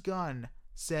 James Gunn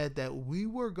said that we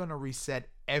were going to reset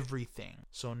everything.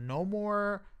 So no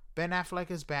more Ben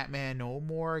Affleck as Batman, no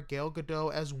more Gal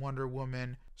Gadot as Wonder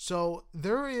Woman. So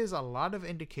there is a lot of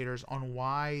indicators on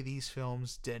why these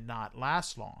films did not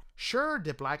last long. Sure,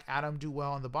 did Black Adam do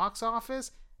well in the box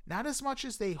office? Not as much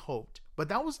as they hoped, but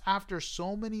that was after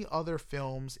so many other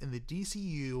films in the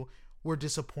DCU were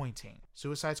disappointing.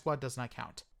 Suicide Squad does not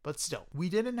count. But still, we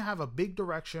didn't have a big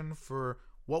direction for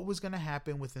what was going to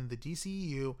happen within the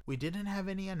DCEU. We didn't have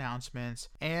any announcements,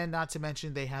 and not to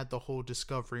mention they had the whole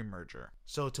Discovery merger.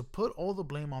 So to put all the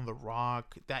blame on The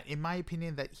Rock, that in my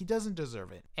opinion, that he doesn't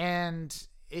deserve it. And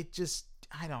it just,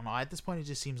 I don't know, at this point it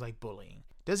just seems like bullying.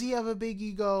 Does he have a big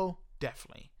ego?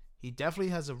 Definitely. He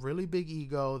definitely has a really big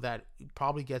ego that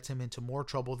probably gets him into more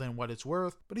trouble than what it's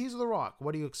worth, but he's The Rock.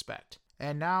 What do you expect?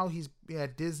 And now he's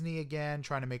at Disney again,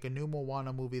 trying to make a new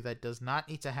Moana movie that does not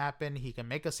need to happen. He can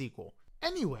make a sequel.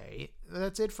 Anyway,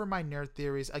 that's it for my nerd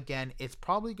theories. Again, it's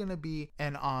probably going to be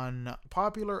it's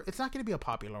not going to be a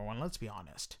popular one, let's be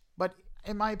honest. But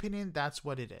in my opinion, that's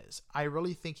what it is. I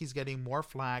really think he's getting more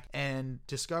flack, and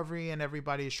Discovery and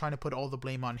everybody is trying to put all the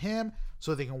blame on him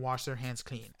so they can wash their hands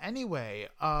clean. Anyway,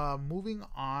 moving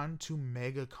on to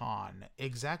Megacon.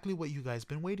 Exactly what you guys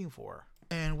been waiting for.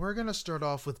 And we're going to start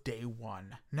off with day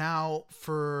one. Now,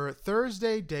 for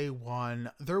Thursday, day one,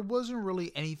 there wasn't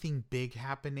really anything big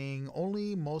happening,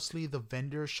 only mostly the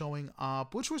vendors showing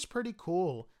up, which was pretty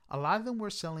cool. A lot of them were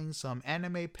selling some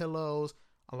anime pillows.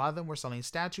 A lot of them were selling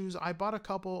statues. I bought a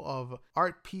couple of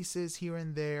art pieces here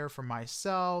and there for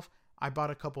myself. I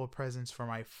bought a couple of presents for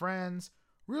my friends.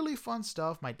 Really fun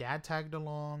stuff. My dad tagged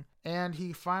along, and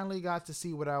he finally got to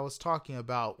see what I was talking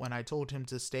about when I told him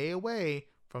to stay away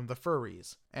from the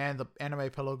furries. And the anime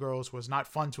pillow girls was not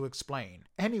fun to explain.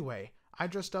 Anyway, I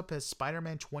dressed up as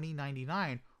Spider-Man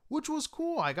 2099, which was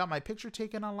cool. I got my picture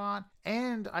taken a lot,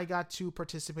 and I got to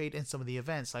participate in some of the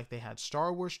events. Like they had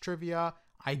Star Wars trivia.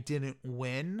 I didn't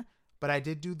win, but I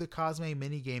did do the Cosme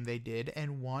minigame they did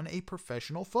and won a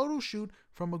professional photo shoot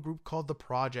from a group called The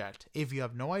Project. If you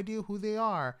have no idea who they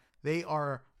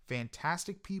are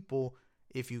fantastic people.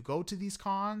 If you go to these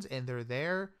cons and they're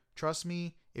there, trust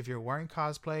me, if you're wearing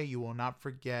cosplay, you will not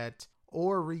forget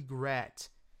or regret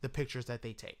the pictures that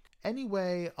they take.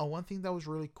 Anyway, one thing that was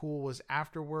really cool was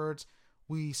afterwards,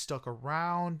 we stuck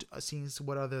around, seeing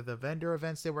what other the vendor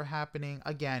events that were happening.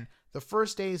 Again, the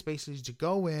first day is basically to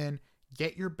go in,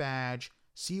 get your badge,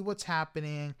 see what's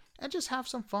happening, and just have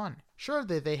some fun. Sure,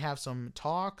 they have some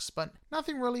talks, but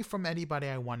nothing really from anybody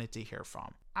I wanted to hear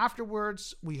from.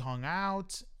 Afterwards, we hung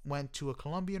out, went to a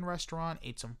Colombian restaurant,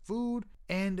 ate some food,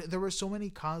 and there were so many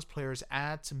cosplayers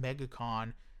at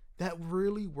Megacon that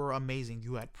really were amazing.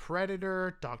 You had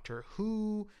Predator, Doctor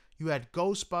Who, you had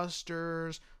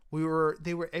Ghostbusters.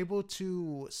 They were able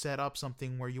to set up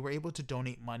something where you were able to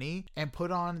donate money and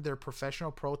put on their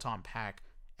professional proton pack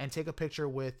and take a picture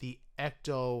with the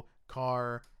Ecto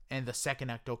car and the second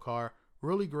Ecto car.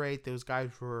 Really great. Those guys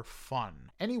were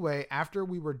fun. Anyway, after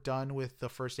we were done with the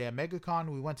first day at Megacon,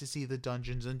 we went to see the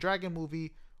Dungeons and Dragon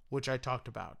movie, which I talked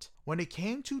about. When it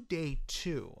came to day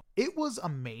 2, it was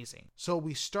amazing. So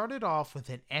we started off with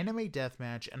an anime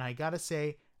deathmatch, and I gotta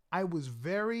say, I was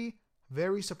very,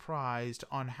 very surprised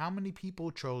on how many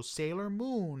people chose Sailor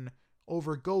Moon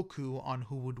over Goku on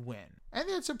who would win. And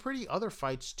they had some pretty other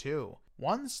fights too.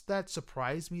 Ones that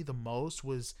surprised me the most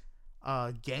was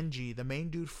Genji, the main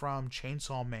dude from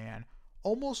Chainsaw Man,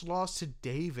 almost lost to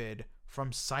David from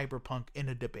Cyberpunk in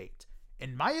a debate.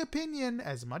 In my opinion,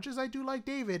 as much as I do like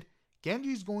David,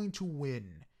 Genji's going to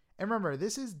win. And remember,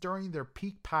 this is during their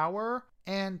peak power,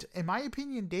 and in my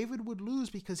opinion, David would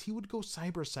lose because he would go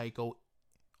Cyber Psycho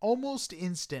almost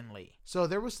instantly. So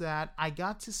there was that. I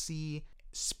got to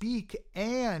speak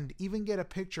and even get a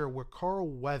picture with Carl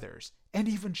Weathers and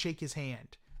even shake his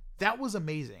hand. That was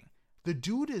amazing. The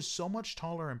dude is so much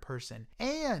taller in person,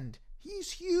 and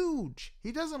he's huge.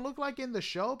 He doesn't look like in the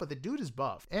show, but the dude is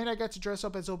buff. And I got to dress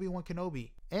up as Obi-Wan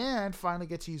Kenobi and finally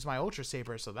get to use my Ultra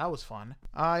Saber, so that was fun.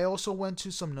 I also went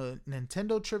to some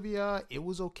Nintendo trivia. It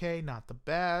was okay, not the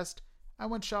best. I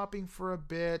went shopping for a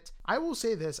bit. I will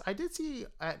say this, I did see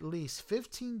at least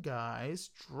 15 guys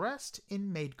dressed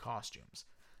in maid costumes.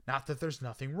 Not that there's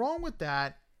nothing wrong with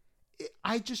that.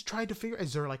 I just tried to figure,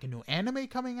 is there like a new anime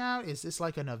coming out? Is this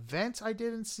like an event I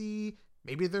didn't see?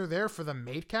 Maybe they're there for the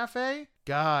maid cafe?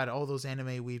 God, all those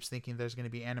anime weeps thinking there's going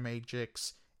to be anime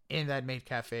chicks in that maid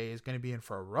cafe is going to be in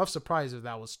for a rough surprise if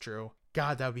that was true.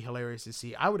 God, that would be hilarious to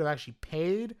see. I would have actually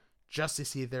paid just to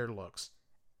see their looks.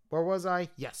 Where was I?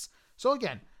 Yes. So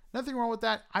again, nothing wrong with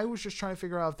that. I was just trying to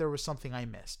figure out if there was something I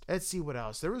missed. Let's see what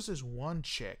else. There was this one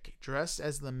chick dressed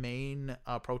as the main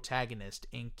protagonist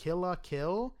in Kill la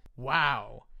Kill.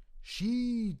 Wow.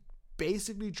 She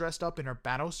basically dressed up in her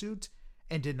battlesuit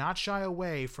and did not shy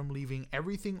away from leaving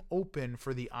everything open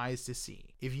for the eyes to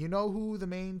see. If you know who the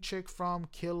main chick from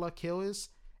Kill la Kill is,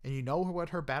 and you know what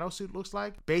her battlesuit looks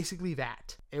like, basically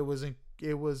that. It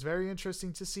was very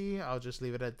interesting to see. I'll just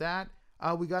leave it at that.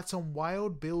 We got some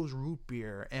Wild Bill's root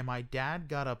beer, and my dad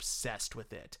got obsessed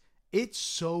with it. It's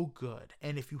so good.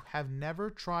 And if you have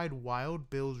never tried Wild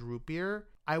Bill's root beer,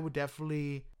 I would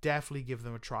definitely give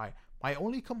them a try. My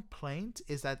only complaint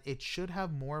is that it should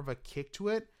have more of a kick to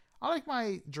it. I like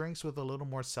my drinks with a little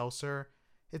more seltzer.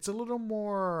 It's a little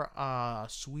more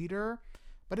sweeter.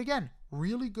 But again,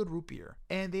 really good root beer.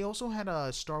 And they also had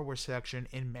a Star Wars section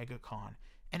in Megacon.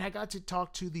 And I got to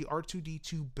talk to the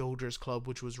R2-D2 Builders Club,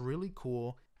 which was really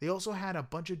cool. They also had a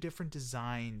bunch of different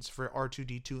designs for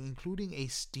R2-D2, including a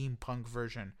steampunk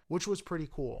version, which was pretty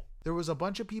cool. There was a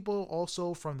bunch of people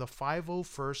also from the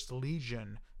 501st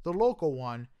Legion, the local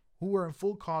one, who were in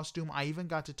full costume. I even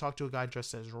got to talk to a guy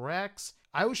dressed as Rex.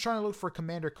 I was trying to look for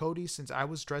Commander Cody since I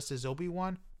was dressed as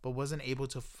Obi-Wan, but wasn't able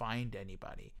to find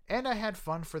anybody. And I had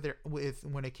fun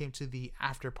when it came to the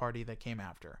after party that came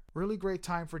after. Really great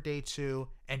time for day 2,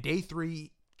 and day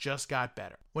 3 just got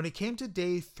better. When it came to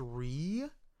day 3,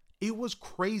 it was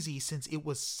crazy since it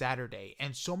was Saturday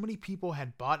and so many people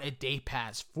had bought a day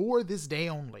pass for this day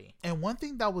only. And one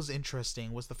thing that was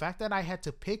interesting was the fact that I had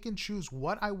to pick and choose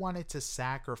what I wanted to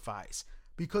sacrifice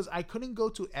because I couldn't go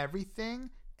to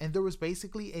everything and there was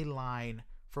basically a line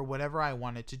for whatever I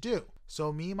wanted to do.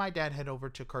 So me and my dad head over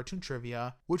to Cartoon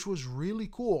Trivia, which was really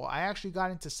cool. I actually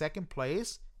got into second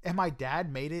place and my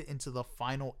dad made it into the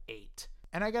final 8.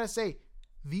 And I gotta say,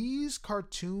 these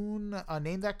cartoon,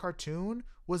 Name That Cartoon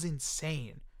was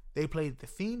insane. They played the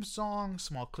theme song,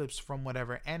 small clips from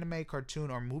whatever anime,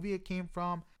 cartoon, or movie it came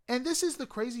from. And this is the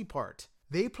crazy part.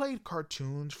 They played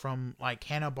cartoons from like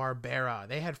Hanna-Barbera.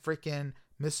 They had freaking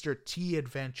Mr. T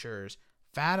Adventures,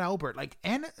 Fat Albert,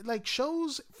 like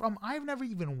shows from I've never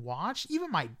even watched. Even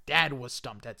my dad was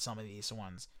stumped at some of these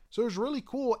ones. So it was really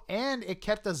cool, and it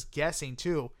kept us guessing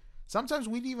too. Sometimes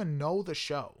we didn't even know the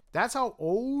show. That's how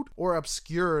old or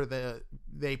obscure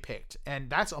they picked. And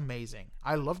that's amazing.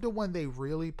 I loved it when they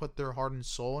really put their heart and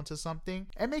soul into something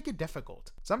and make it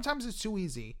difficult. Sometimes it's too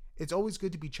easy. It's always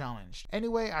good to be challenged.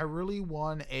 Anyway, I really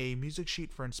won a music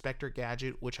sheet for Inspector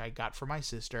Gadget, which I got for my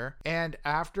sister. And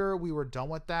after we were done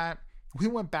with that, we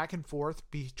went back and forth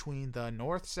between the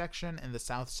north section and the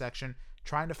south section,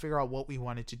 trying to figure out what we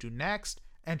wanted to do next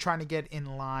and trying to get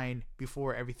in line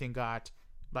before everything got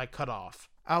like cut off.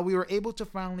 We were able to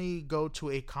finally go to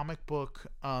a comic book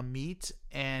meet,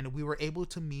 and we were able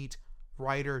to meet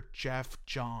writer Jeff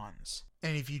Johns.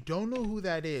 And if you don't know who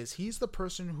that is, he's the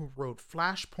person who wrote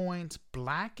Flashpoint,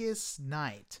 Blackest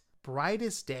Night,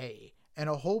 Brightest Day, and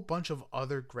a whole bunch of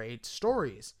other great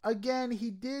stories. Again, he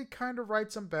did kind of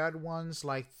write some bad ones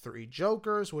like Three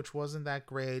Jokers, which wasn't that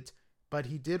great, but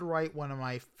he did write one of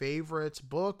my favorite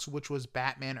books, which was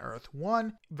Batman Earth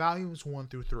 1, volumes 1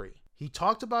 through 3. He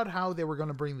talked about how they were going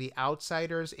to bring The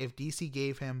Outsiders if DC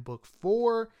gave him book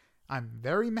 4. I'm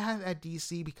very mad at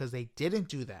DC because they didn't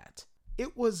do that.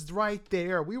 It was right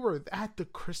there. We were at the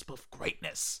crisp of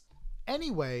greatness.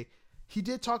 Anyway, he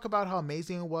did talk about how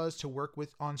amazing it was to work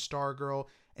with on Stargirl,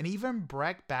 and even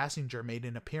Breck Bassinger made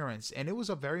an appearance, and it was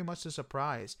very much a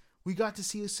surprise. We got to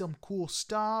see some cool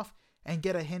stuff and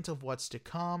get a hint of what's to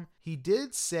come. He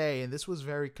did say, and this was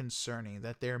very concerning,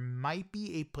 that there might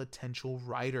be a potential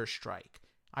writer strike.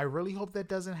 I really hope that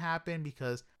doesn't happen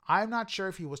because I'm not sure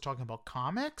if he was talking about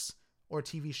comics or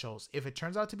TV shows. If it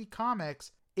turns out to be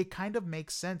comics, it kind of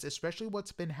makes sense, especially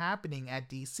what's been happening at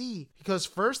DC. Because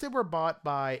first they were bought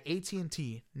by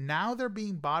AT&T, now they're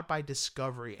being bought by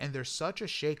Discovery, and there's such a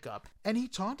shakeup. And he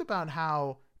talked about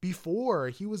how before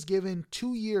he was given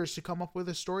 2 years to come up with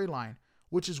a storyline,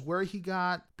 which is where he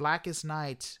got Blackest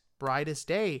Night, Brightest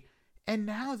Day. And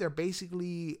now they're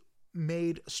basically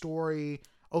made a story,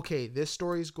 okay, this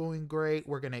story is going great,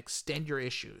 we're going to extend your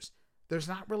issues. There's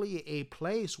not really a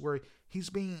place where he's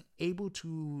being able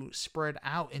to spread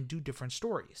out and do different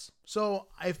stories. So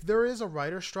if there is a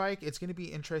writer strike, it's going to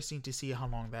be interesting to see how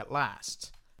long that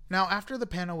lasts. Now, after the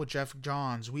panel with Jeff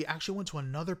Johns, we actually went to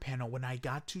another panel when I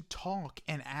got to talk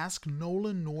and ask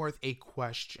Nolan North a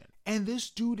question. And this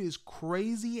dude is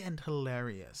crazy and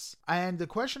hilarious. And the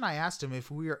question I asked him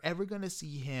if we are ever going to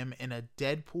see him in a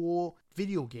Deadpool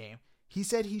video game, he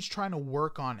said he's trying to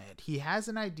work on it. He has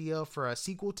an idea for a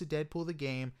sequel to Deadpool the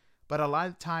game, but a lot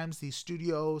of times these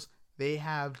studios, they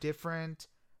have different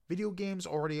video games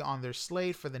already on their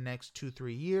slate for the next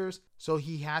 2-3 years. So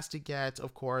he has to get,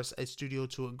 of course, a studio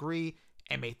to agree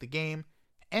and make the game.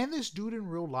 And this dude in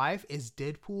real life is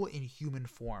Deadpool in human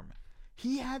form.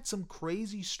 He had some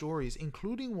crazy stories,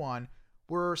 including one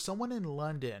where someone in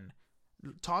London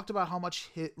talked about how much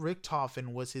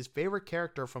Richtofen was his favorite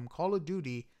character from Call of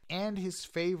Duty and his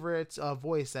favorite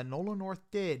voice that Nolan North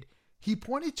did. He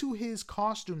pointed to his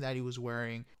costume that he was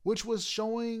wearing, which was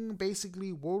showing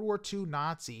basically World War II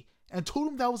Nazi, and told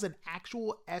him that was an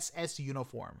actual SS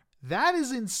uniform. That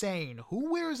is insane.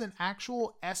 Who wears an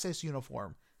actual SS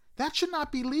uniform? That should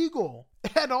not be legal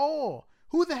at all.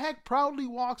 Who the heck proudly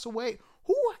walks away?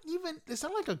 Who even, is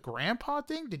that like a grandpa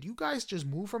thing? Did you guys just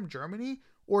move from Germany?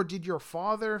 Or did your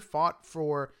father fought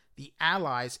for the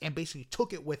Allies and basically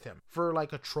took it with him for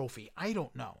like a trophy? I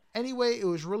don't know. Anyway, it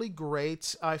was really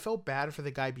great. I felt bad for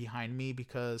the guy behind me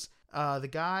because the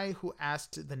guy who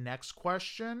asked the next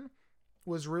question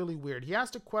was really weird. He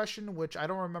asked a question which I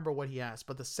don't remember what he asked,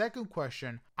 but the second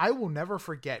question I will never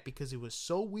forget because it was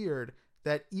so weird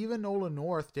that even Nolan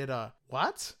North did a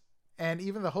what? And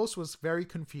even the host was very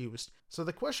confused. So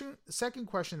the second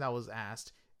question that was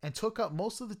asked and took up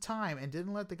most of the time and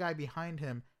didn't let the guy behind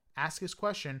him ask his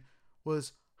question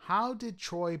was, how did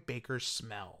Troy Baker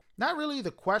smell? Not really the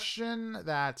question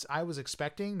that I was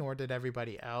expecting, nor did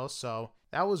everybody else, so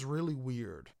that was really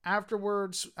weird.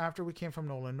 Afterwards, after we came from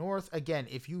Nolan North, again,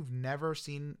 if you've never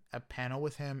seen a panel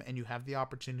with him and you have the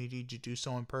opportunity to do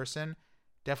so in person,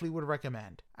 definitely would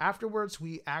recommend. Afterwards,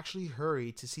 we actually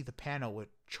hurried to see the panel with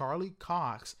Charlie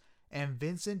Cox and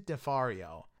Vincent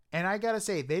DeFario. And I gotta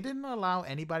say, they didn't allow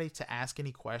anybody to ask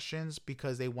any questions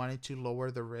because they wanted to lower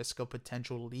the risk of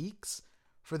potential leaks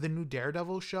for the new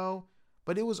Daredevil show.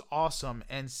 But it was awesome,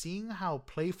 and seeing how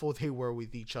playful they were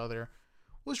with each other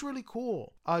was really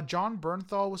cool. John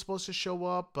Bernthal was supposed to show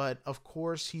up, but of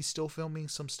course he's still filming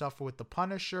some stuff with the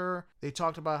Punisher. They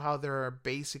talked about how they're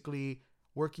basically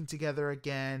working together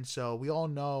again, so we all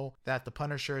know that the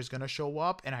Punisher is going to show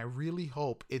up, and I really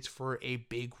hope it's for a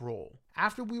big role.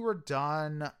 After we were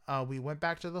done, we went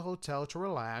back to the hotel to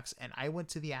relax, and I went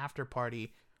to the after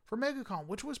party for Megacon,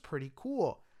 which was pretty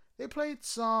cool. They played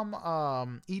some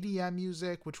EDM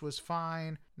music, which was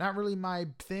fine. Not really my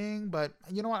thing, but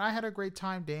you know what? I had a great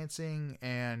time dancing,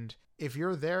 and if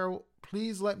you're there,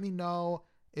 please let me know.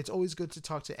 It's always good to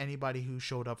talk to anybody who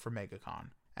showed up for Megacon.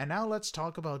 And now let's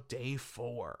talk about day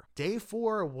 4. Day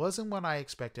 4 wasn't what I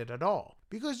expected at all.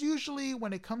 Because usually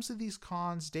when it comes to these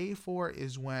cons, day 4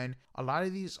 is when a lot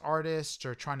of these artists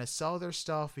are trying to sell their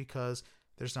stuff because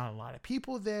there's not a lot of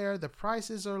people there, the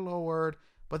prices are lowered,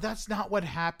 but that's not what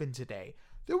happened today.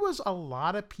 There was a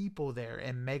lot of people there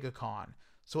in Megacon.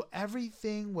 So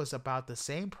everything was about the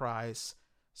same price.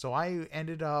 So I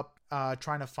ended up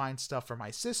trying to find stuff for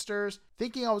my sisters,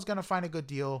 thinking I was going to find a good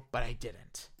deal, but I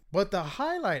didn't. But the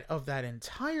highlight of that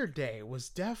entire day was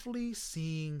definitely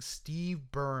seeing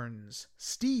Steve Burns,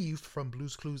 Steve from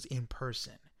Blue's Clues, in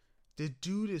person. The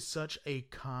dude is such a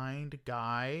kind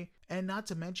guy. And not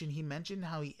to mention, he mentioned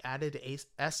how he added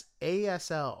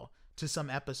ASL to some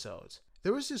episodes.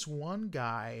 There was this one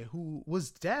guy who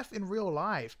was deaf in real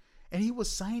life, and he was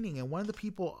signing, and one of the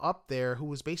people up there who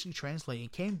was basically translating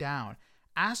came down,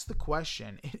 asked the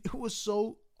question, and it was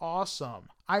so awesome.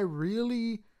 I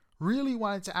really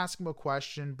wanted to ask him a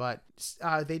question, but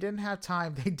they didn't have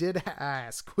time. They did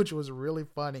ask, which was really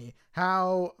funny,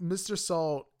 how Mr.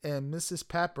 Salt and Mrs.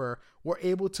 Pepper were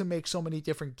able to make so many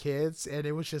different kids, and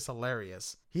it was just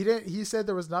hilarious. He said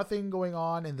there was nothing going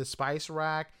on in the spice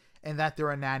rack and that their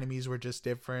anatomies were just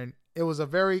different. It was a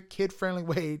very kid-friendly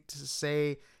way to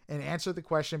say and answer the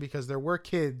question because there were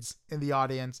kids in the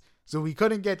audience, so we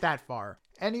couldn't get that far.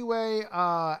 Anyway,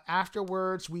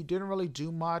 afterwards, we didn't really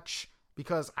do much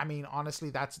because, I mean, honestly,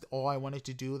 that's all I wanted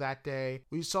to do that day.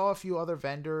 We saw a few other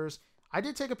vendors. I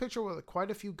did take a picture with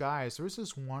quite a few guys. There was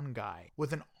this one guy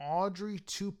with an Audrey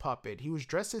 2 puppet. He was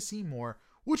dressed as Seymour,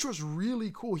 which was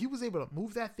really cool. He was able to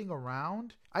move that thing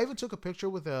around. I even took a picture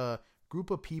with a group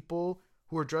of people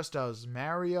who were dressed as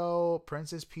Mario,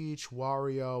 Princess Peach,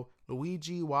 Wario,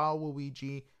 Luigi,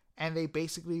 Waluigi, and they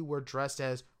basically were dressed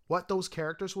as what those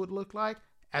characters would look like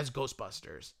as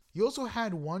Ghostbusters. You also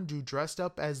had one dude dressed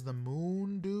up as the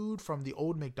Moon Dude from the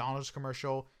old McDonald's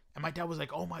commercial, and my dad was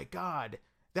like, "Oh my god,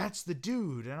 that's the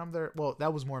dude." And I'm there, well,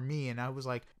 that was more me, and I was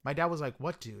like, my dad was like,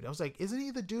 "What dude?" I was like, "Isn't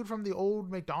he the dude from the old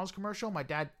McDonald's commercial?" My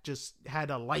dad just had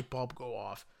a light bulb go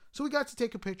off. So we got to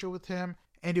take a picture with him,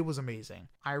 and it was amazing.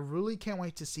 I really can't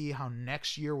wait to see how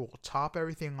next year will top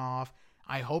everything off.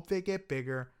 I hope they get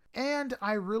bigger. And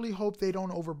I really hope they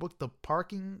don't overbook the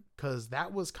parking, because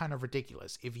that was kind of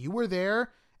ridiculous. If you were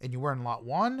there and you were in lot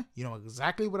 1, you know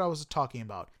exactly what I was talking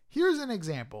about. Here's an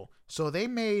example. So they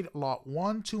made lot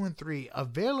 1, 2, and 3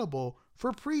 available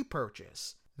for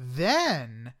pre-purchase.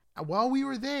 Then, while we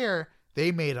were there,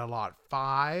 they made a lot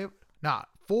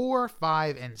 4,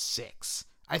 5, and 6.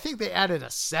 I think they added a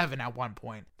 7 at one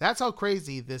point. That's how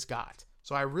crazy this got.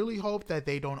 So I really hope that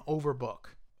they don't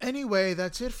overbook. Anyway,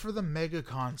 that's it for the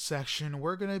Megacon section.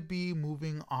 We're going to be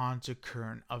moving on to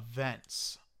current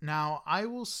events. Now, I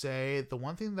will say the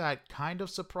one thing that kind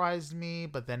of surprised me,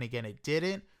 but then again it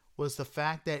didn't, was the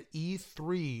fact that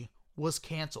E3 was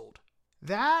canceled.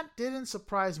 That didn't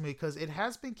surprise me because it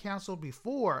has been canceled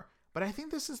before, but I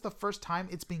think this is the first time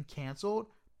it's been canceled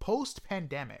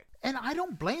post-pandemic. And I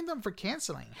don't blame them for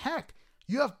canceling. Heck,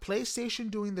 you have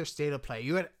PlayStation doing their State of Play.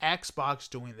 You had Xbox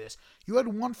doing this. You had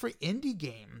one for indie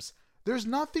games. There's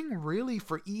nothing really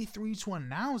for E3 to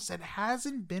announce that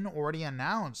hasn't been already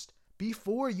announced.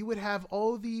 Before, you would have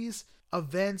all these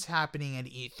events happening at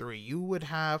E3. You would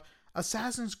have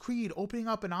Assassin's Creed opening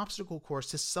up an obstacle course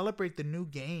to celebrate the new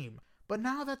game. But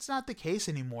now that's not the case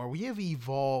anymore. We have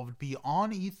evolved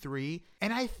beyond E3,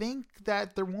 and I think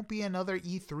that there won't be another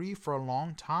E3 for a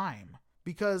long time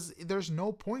because there's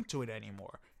no point to it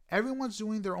anymore. Everyone's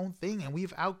doing their own thing, and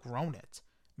we've outgrown it.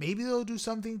 Maybe they'll do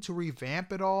something to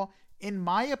revamp it all. In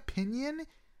my opinion,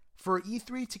 for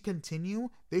E3 to continue,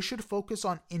 they should focus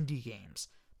on indie games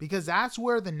because that's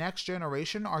where the next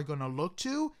generation are going to look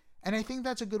to, and I think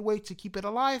that's a good way to keep it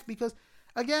alive because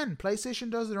again, PlayStation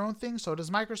does their own thing, so does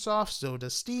Microsoft, so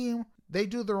does Steam. They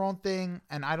do their own thing,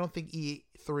 and I don't think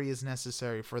E3 is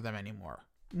necessary for them anymore.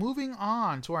 Moving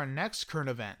on to our next current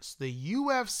events, the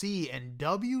UFC and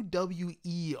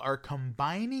WWE are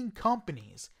combining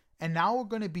companies, and now we're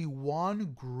going to be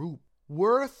one group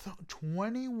worth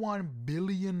 $21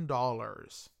 billion.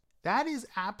 That is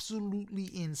absolutely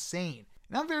insane,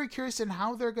 and I'm very curious in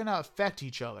how they're going to affect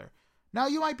each other. Now,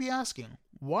 you might be asking,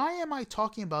 why am I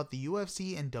talking about the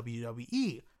UFC and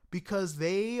WWE? Because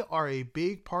they are a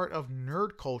big part of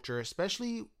nerd culture,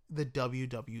 especially the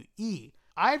WWE.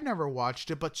 I've never watched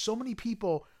it, but so many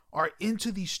people are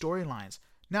into these storylines.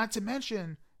 Not to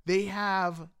mention, they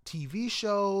have TV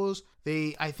shows,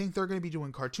 I think they're going to be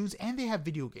doing cartoons, and they have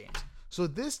video games. So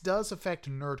this does affect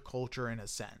nerd culture in a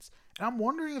sense. And I'm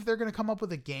wondering if they're going to come up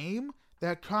with a game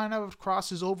that kind of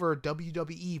crosses over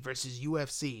WWE versus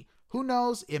UFC. Who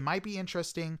knows? It might be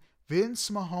interesting.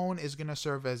 Vince Mahone is going to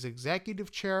serve as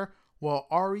executive chair, while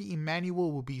Ari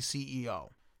Emanuel will be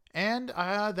CEO. And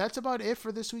that's about it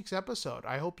for this week's episode.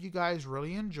 I hope you guys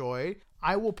really enjoyed.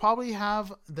 I will probably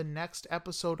have the next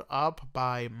episode up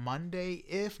by Monday,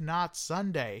 if not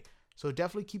Sunday. So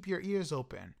definitely keep your ears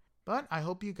open. But I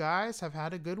hope you guys have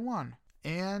had a good one.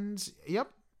 And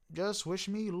yep, just wish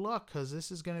me luck, because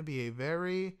this is going to be a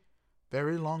very,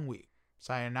 very long week.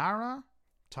 Sayonara.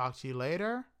 Talk to you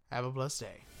later. Have a blessed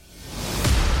day.